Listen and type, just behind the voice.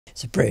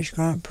It's a British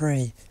Grand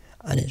Prix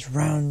and it's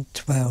round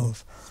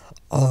 12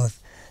 of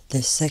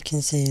this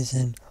second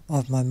season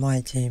of my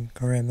Team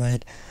career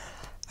mode.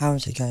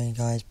 How's it going,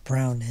 guys?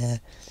 Brown here.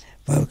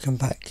 Welcome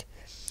back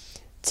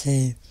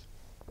to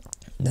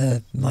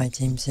the My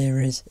Team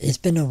series. It's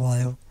been a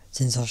while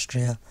since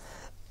Austria,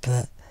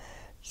 but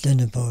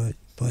gonna bore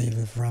you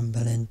with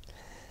rambling.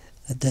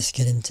 Let's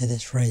get into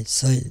this race.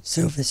 So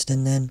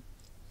Silverstone then,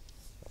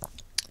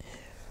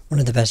 one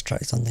of the best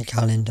tracks on the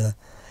calendar,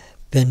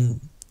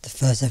 been the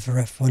first ever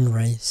F1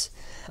 race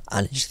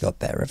and it just got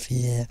better every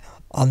year.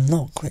 I'm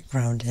not quick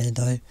round here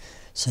though,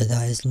 so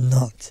that is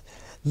not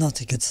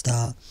a good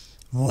start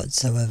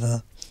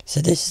whatsoever.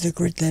 So this is the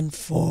grid then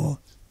for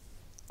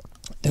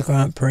the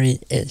Grand Prix.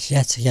 It's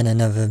yet again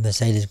another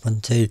Mercedes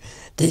 1-2,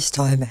 this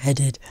time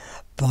headed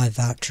by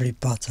Valtteri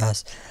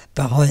Bottas.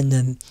 Behind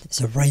them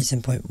it's a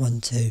Racing Point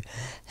 1-2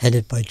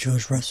 headed by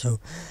George Russell.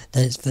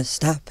 Then it's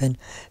Verstappen,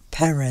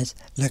 Perez,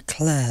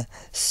 Leclerc,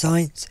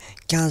 Sainz,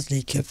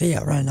 Gasly,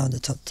 Kvyat right now in the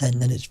top 10.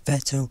 Then it's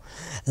Vettel,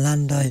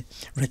 Lando,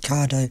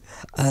 Ricciardo,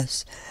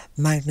 Us,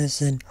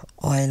 Magnussen,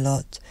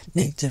 Eilert,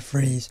 Nick de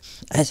Vries,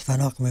 Esteban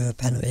Ocon with a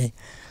penalty,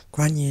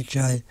 Guan Yu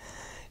Zhou,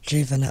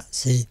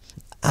 Giovinazzi,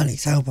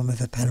 Alex Albon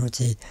with a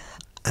penalty,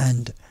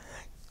 and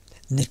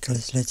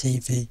Nicholas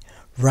Latifi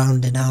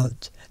rounding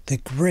out the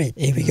grid.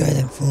 Here we go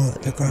then for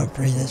the Grand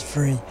Prix. There's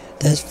 3,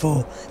 there's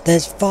 4,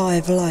 there's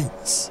 5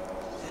 lights.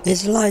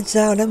 It's lights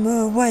out and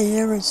we're away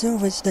here at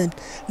Silverstone.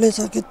 Looks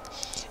like a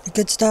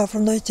good start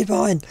from those two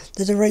behind.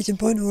 There's a Racing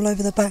Point all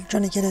over the back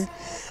trying to get it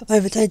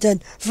overtake then.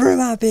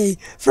 Through Abbey,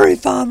 through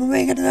Farm, and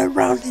we're going to go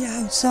round the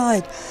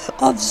outside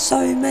of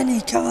so many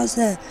cars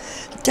there.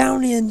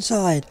 Down the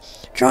inside,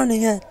 trying to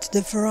get to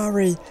the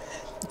Ferrari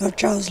of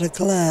Charles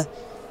Leclerc.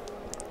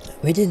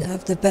 We didn't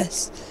have the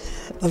best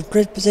of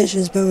grid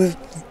positions, but we've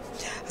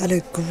had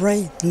a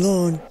great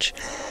launch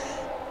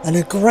and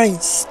a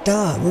great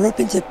start. We're up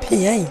into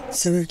P8,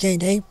 so we've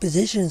gained 8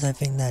 positions, I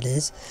think that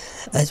is,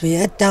 as we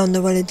head down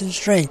the Wellington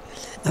Straight,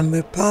 and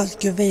we're past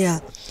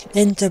Kvyat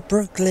into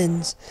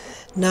Brooklands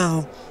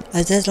now,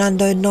 as there's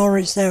Lando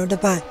Norris there at the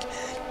back,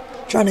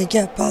 trying to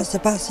get past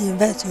Sebastian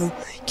Vettel.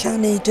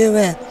 Can he do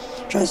it?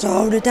 Tries to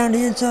hold it down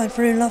the inside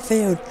through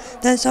Luffield.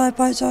 They're side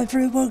by side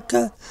through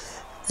Wodka,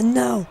 and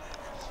now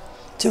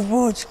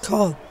towards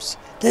Copse.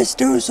 They're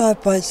still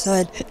side by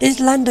side. Is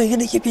Lando going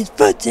to keep his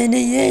foot in?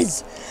 He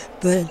is.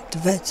 But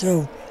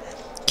Vettel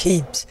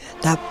keeps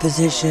that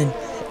position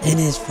in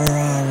his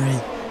Ferrari.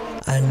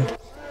 And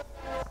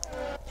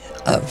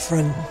up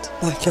front,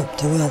 back up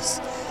to us,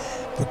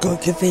 we've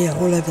got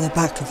Kvyat all over the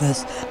back of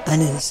us.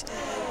 And it's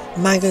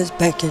Maggots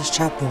Beckets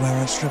Chapel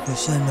where I struggle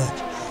so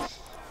much.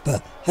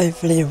 But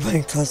hopefully it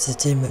won't cost us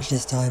too much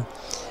this time,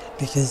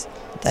 because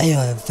they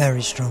are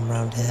very strong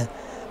round here.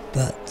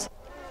 But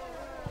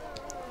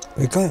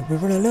we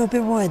run a little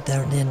bit wide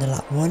there at the end of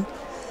lap 1,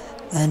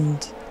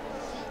 and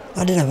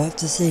I don't know, we'll have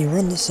to see. We're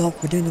on the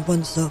stop, we're doing the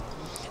 1 stop.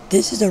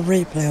 This is a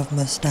replay of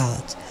my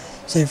start.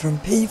 So from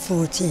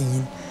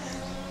P14,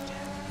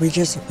 we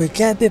get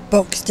a bit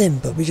boxed in,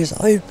 but we just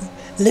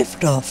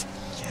lift off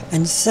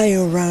and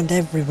sail around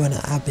everyone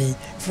at Abbey,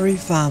 through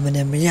Farm, and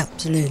then we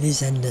absolutely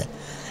send it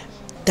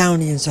down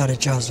the inside of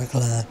Charles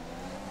Leclerc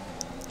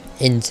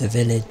into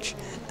Village,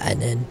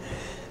 and then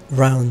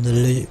round the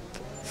loop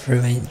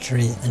through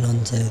Aintree and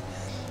onto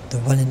the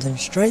Wellington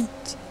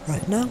Straight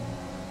right now.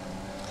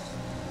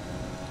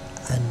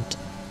 And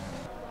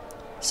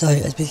so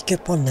as we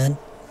skip on then,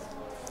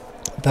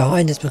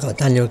 behind us we've got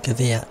Daniel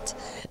Kvyat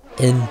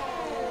in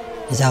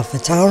his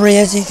AlphaTauri,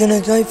 as he's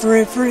going to go for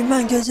it through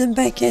Maggots and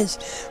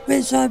Beckets.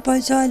 We're side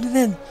by side with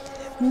him.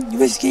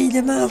 We squeezed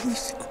him out,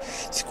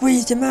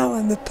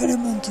 and we put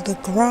him onto the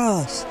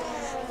grass.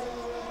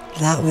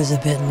 That was a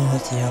bit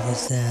naughty of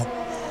us there,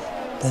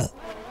 but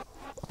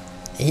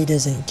he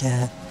doesn't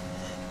care.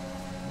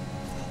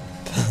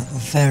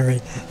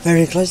 Very,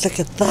 very close. Look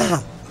at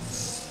that.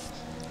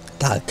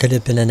 That could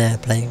have been an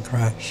airplane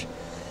crash,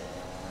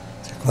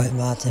 to quote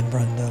Martin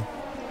Brundle.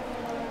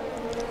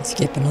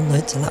 Skipping on though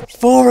to lap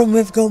 4, and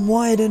we've gone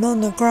wide and on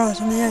the grass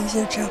on the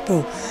exit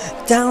Chapel,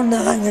 down the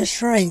Hangar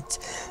Straight.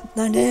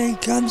 And here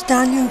comes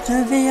Daniel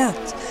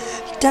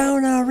Kvyat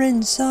down our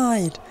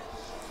inside.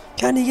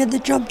 Can he get the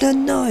job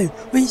done? No.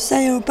 We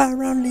sail back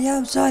round the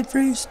outside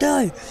through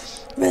Stowe.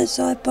 We're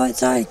side by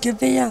side.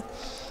 Kvyat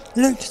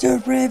looks to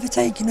have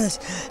overtaken us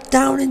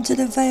down into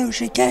the Vale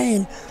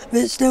chicane.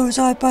 We're still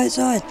side by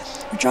side.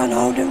 We're trying to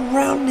hold it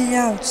round the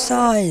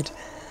outside,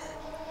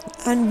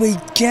 and we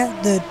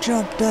get the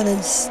job done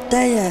and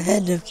stay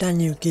ahead of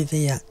Daniel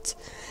Kvyat.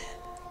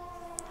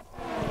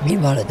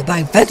 Meanwhile at the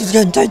back, Vettel's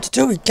going toe to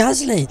toe with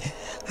Gasly.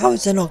 How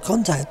is there not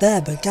contact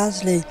there? But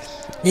Gasly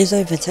is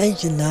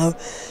overtaken now.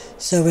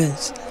 So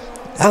it's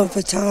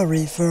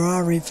AlphaTauri,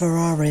 Ferrari,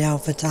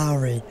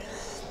 AlphaTauri.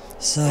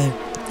 So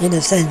in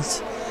a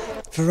sense,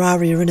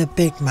 Ferrari are in a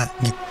Big Mac.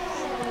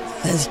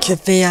 As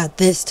Kvyat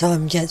this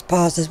time gets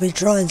past us, we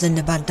try and send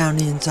it back down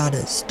the inside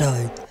at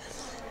Stowe,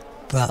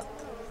 but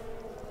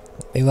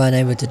we weren't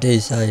able to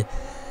do so.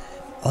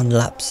 On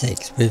lap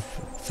 6 we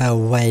fell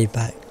way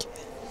back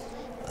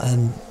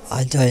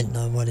I don't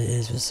know what it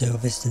is with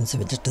Silverstone, so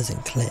it just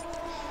doesn't click.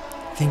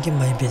 I think it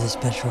may be the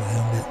special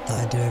helmet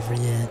that I do every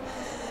year.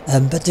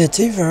 But there are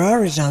two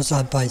Ferraris now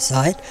side by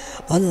side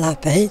on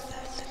lap 8.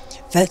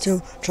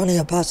 Vettel trying to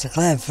get past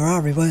Leclerc.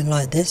 Ferrari won't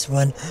like this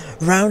one.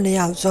 Round the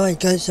outside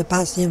goes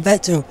Sebastian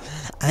Vettel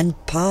and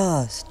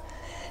past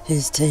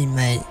his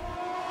teammate.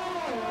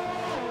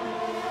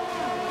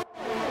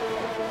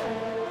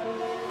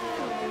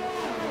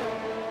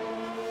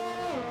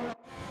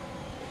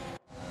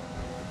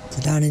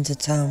 So down into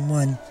turn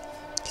 1, you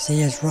see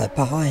he is right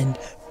behind,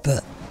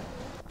 but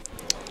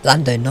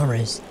Lando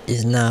Norris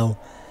is now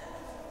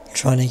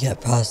trying to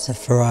get past the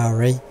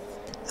Ferrari,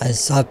 as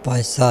side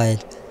by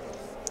side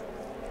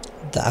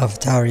the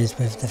AlphaTauri is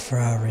with the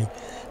Ferrari.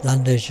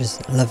 Lando's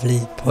just lovely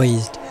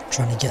poised,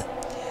 trying to get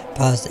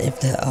past if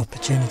the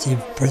opportunity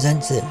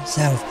presents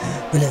itself.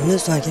 Well, it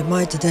looks like it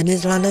might have done.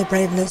 Is Lando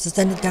brave enough to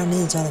send it down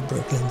the inside of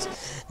Brooklands?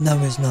 No,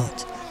 he's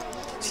not.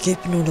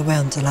 Skipping all the way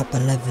onto lap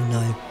 11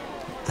 now,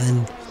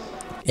 and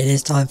it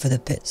is time for the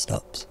pit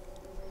stops.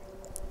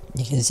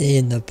 You can see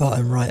in the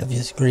bottom right of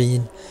your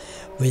screen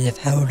we have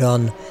held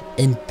on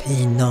in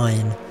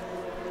P9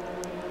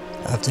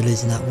 after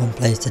losing that one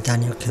place to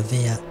Daniel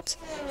Kvyat.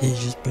 He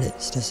just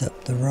blitzed us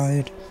up the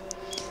road.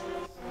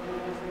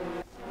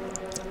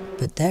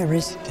 But there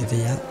is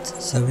Kvyat,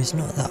 so he's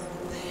not that,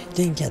 he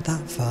didn't get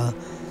that far.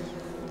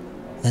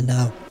 And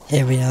now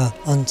here we are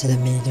onto the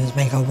mediums,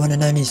 make our one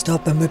and only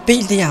stop, and we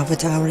beat the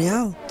AlphaTauri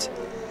out.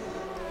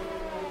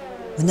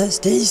 And that's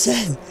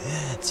decent.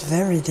 It's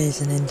very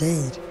decent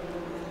indeed.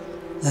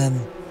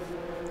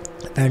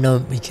 Bear in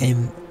mind we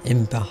came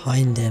in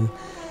behind him,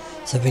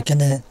 so we're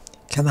gonna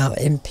come out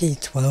in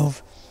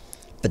P12,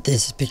 but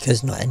this is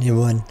because not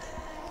everyone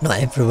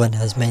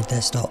has made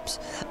their stops,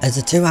 as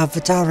the two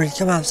AlphaTauri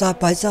come out side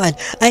by side,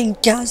 and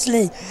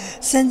Gasly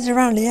sends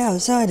around the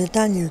outside of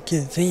Daniel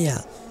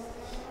Kvyat.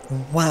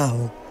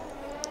 Wow,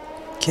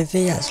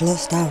 Kvyat's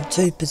lost out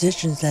 2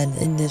 positions then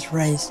in this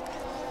race.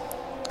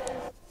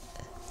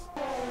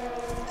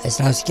 It's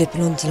now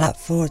skipping on to lap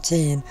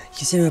 14. You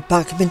can see we're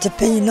back up into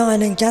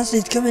P9 and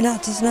Gasly's coming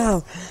at us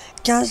now.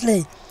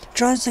 Gasly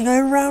tries to go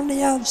around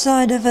the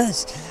outside of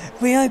us.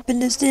 We open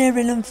the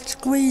steering and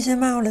squeeze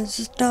him out as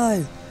a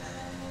snow.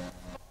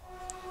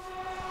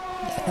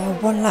 Now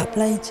 1 lap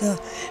later,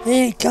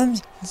 here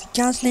comes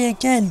Gasly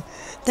again.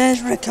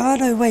 There's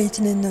Ricciardo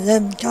waiting in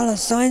the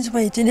Carlos Sainz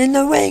waiting in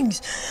the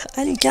wings,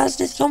 and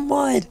Gasly's gone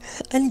wide,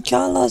 and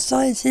Carlos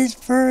Sainz is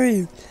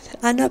through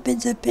and up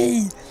into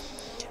P10.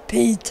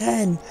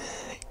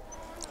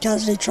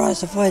 Gasly tries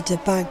to fight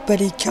it back, but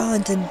he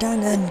can't, and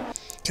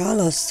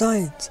Carlos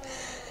Sainz,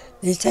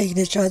 he's taking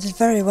his chances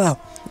very well,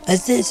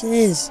 as this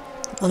is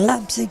on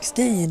lap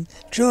 16.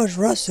 George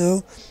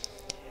Russell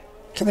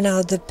coming out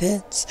of the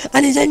pits,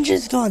 and his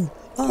engine's gone.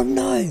 Oh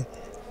no,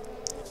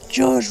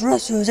 George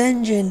Russell's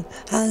engine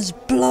has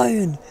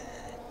blown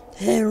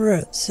here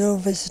at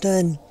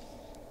Silverstone,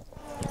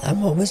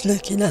 and what was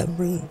looking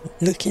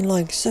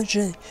like such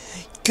a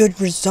good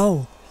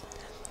result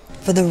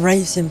for the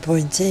Racing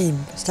Point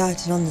team,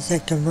 starting on the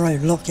second row,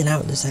 locking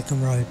out the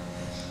second row,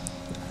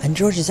 and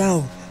George is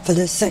out for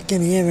the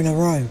 2nd year in a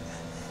row.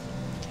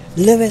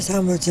 Lewis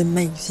Hamilton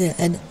makes it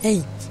an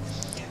 8th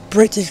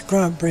British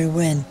Grand Prix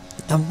win,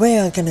 and we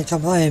are going to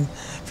come home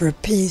for a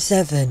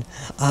P7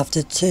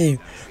 after 2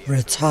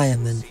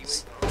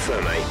 retirements.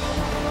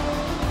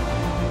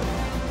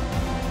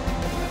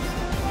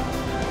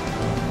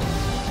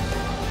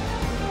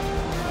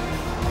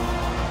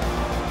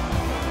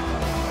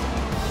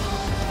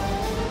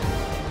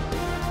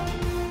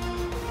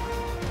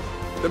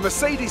 The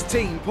Mercedes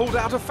team pulled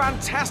out a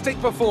fantastic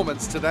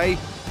performance today.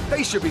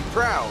 They should be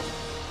proud.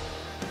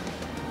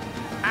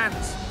 And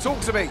talk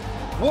to me,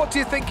 what do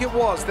you think it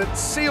was that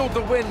sealed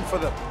the win for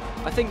them?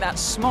 I think that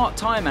smart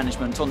tyre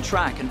management on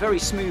track and very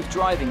smooth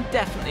driving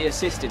definitely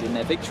assisted in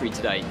their victory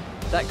today.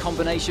 That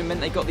combination meant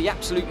they got the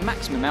absolute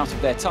maximum out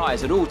of their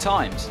tyres at all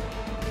times.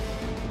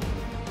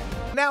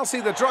 Now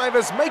see the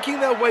drivers making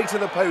their way to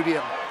the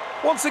podium.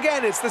 Once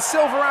again, it's the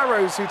Silver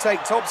Arrows who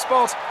take top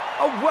spot.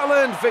 A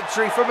well-earned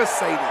victory for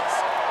Mercedes.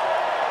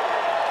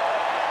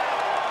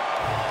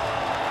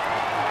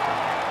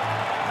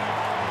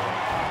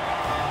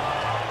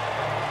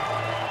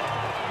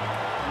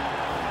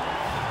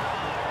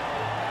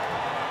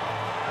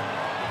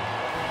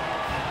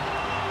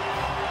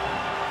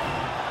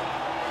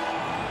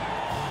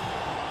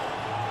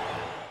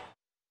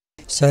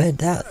 So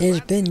that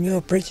has been your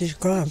British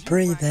Grand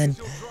Prix then.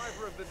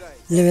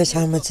 Lewis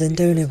Hamilton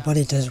doing what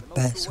he does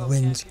best,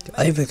 wins,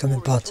 overcoming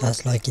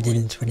Bottas like he did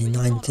in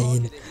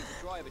 2019.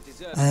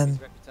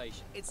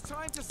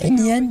 In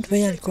the end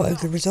we had quite a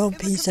good result,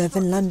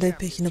 P7, Lando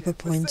picking up a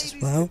point as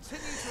well.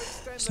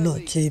 It's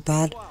not too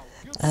bad.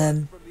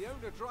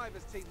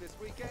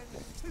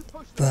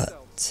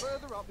 But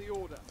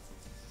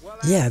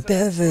yeah, a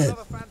bit of a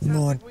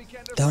more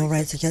dull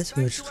race I guess,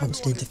 we were just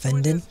constantly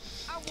defending.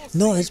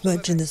 Not as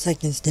much in the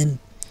second stint.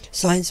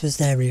 Sainz was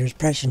there, he was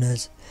pressuring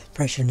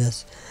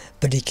us,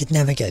 but he could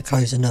never get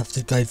close enough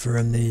to go for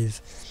a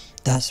move.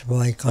 that's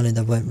why kind of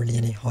there weren't really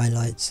any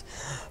highlights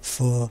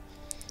for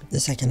the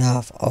second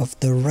half of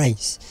the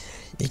race.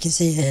 You can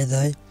see here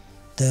though,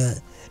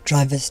 the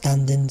driver's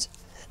standings.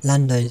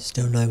 Lando's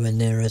still nowhere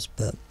near us,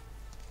 but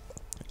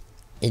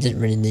he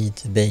didn't really need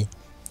to be,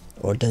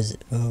 or does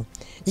it? Well,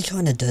 he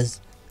kind of does,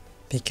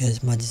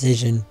 because my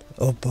decision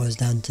all boils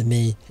down to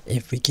me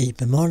if we keep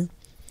him on.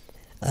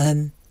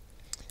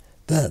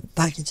 But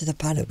back into the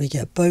paddock, we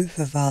get both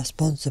of our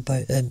sponsor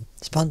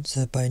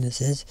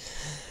bonuses,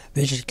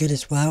 which is good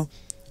as well.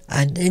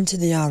 And into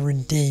the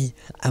R&D,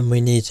 and we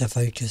need to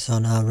focus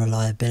on our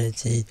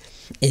reliability.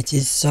 It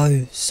is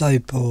so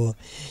poor,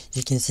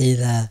 you can see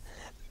there.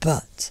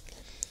 But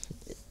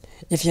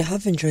if you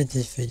have enjoyed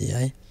this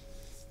video,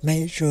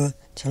 make sure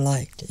to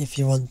like if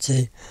you want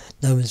to,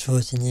 no one's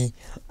forcing you,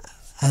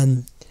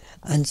 and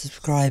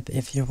subscribe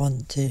if you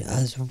want to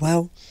as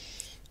well.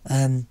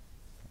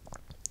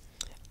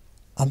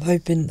 I'm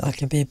hoping I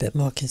can be a bit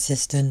more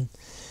consistent.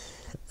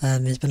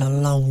 It's been a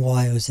long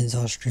while since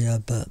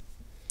Austria, but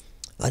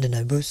I don't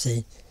know, we'll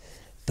see.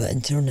 But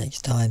until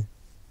next time,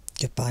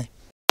 goodbye.